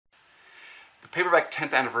Paperback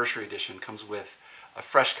 10th Anniversary Edition comes with a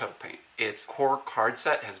fresh coat of paint. Its core card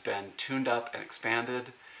set has been tuned up and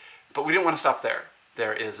expanded, but we didn't want to stop there.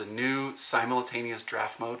 There is a new simultaneous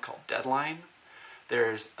draft mode called Deadline.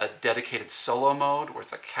 There's a dedicated solo mode where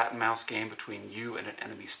it's a cat and mouse game between you and an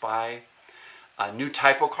enemy spy. New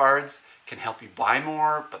typo cards can help you buy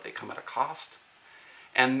more, but they come at a cost.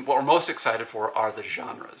 And what we're most excited for are the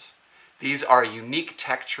genres. These are a unique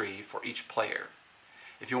tech tree for each player.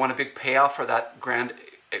 If you want a big payoff for that grand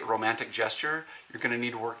romantic gesture, you're going to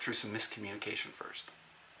need to work through some miscommunication first.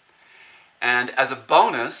 And as a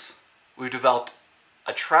bonus, we've developed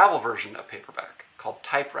a travel version of Paperback called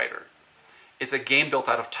Typewriter. It's a game built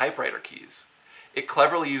out of typewriter keys. It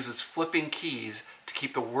cleverly uses flipping keys to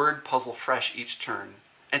keep the word puzzle fresh each turn,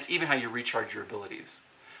 and it's even how you recharge your abilities.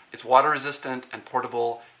 It's water resistant and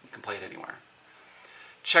portable. You can play it anywhere.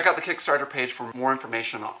 Check out the Kickstarter page for more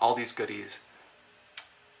information on all these goodies.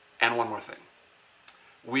 And one more thing.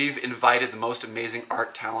 We've invited the most amazing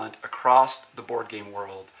art talent across the board game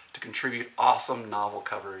world to contribute awesome novel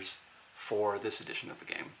covers for this edition of the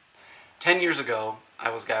game. 10 years ago,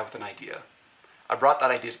 I was a guy with an idea. I brought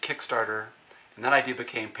that idea to Kickstarter, and that idea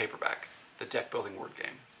became Paperback, the deck-building word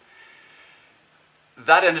game.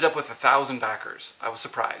 That ended up with 1,000 backers. I was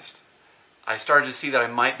surprised. I started to see that I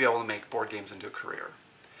might be able to make board games into a career.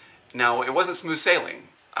 Now, it wasn't smooth sailing.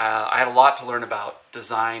 I had a lot to learn about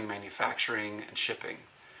design, manufacturing, and shipping,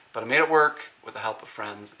 but I made it work with the help of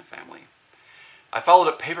friends and family. I followed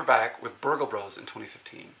up Paperback with Burgle Bros in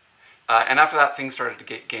 2015, and after that, things started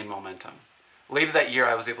to gain momentum. Later that year,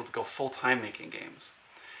 I was able to go full-time making games.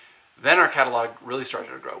 Then our catalog really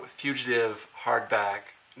started to grow with Fugitive,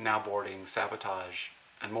 Hardback, Now Boarding, Sabotage,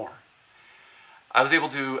 and more. I was able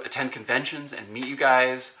to attend conventions and meet you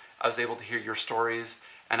guys. I was able to hear your stories,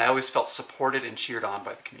 and I always felt supported and cheered on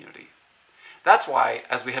by the community. That's why,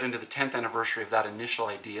 as we head into the 10th anniversary of that initial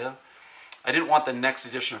idea, I didn't want the next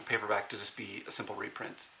edition of Paperback to just be a simple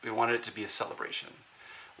reprint. We wanted it to be a celebration.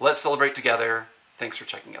 Let's celebrate together. Thanks for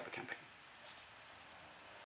checking out the campaign.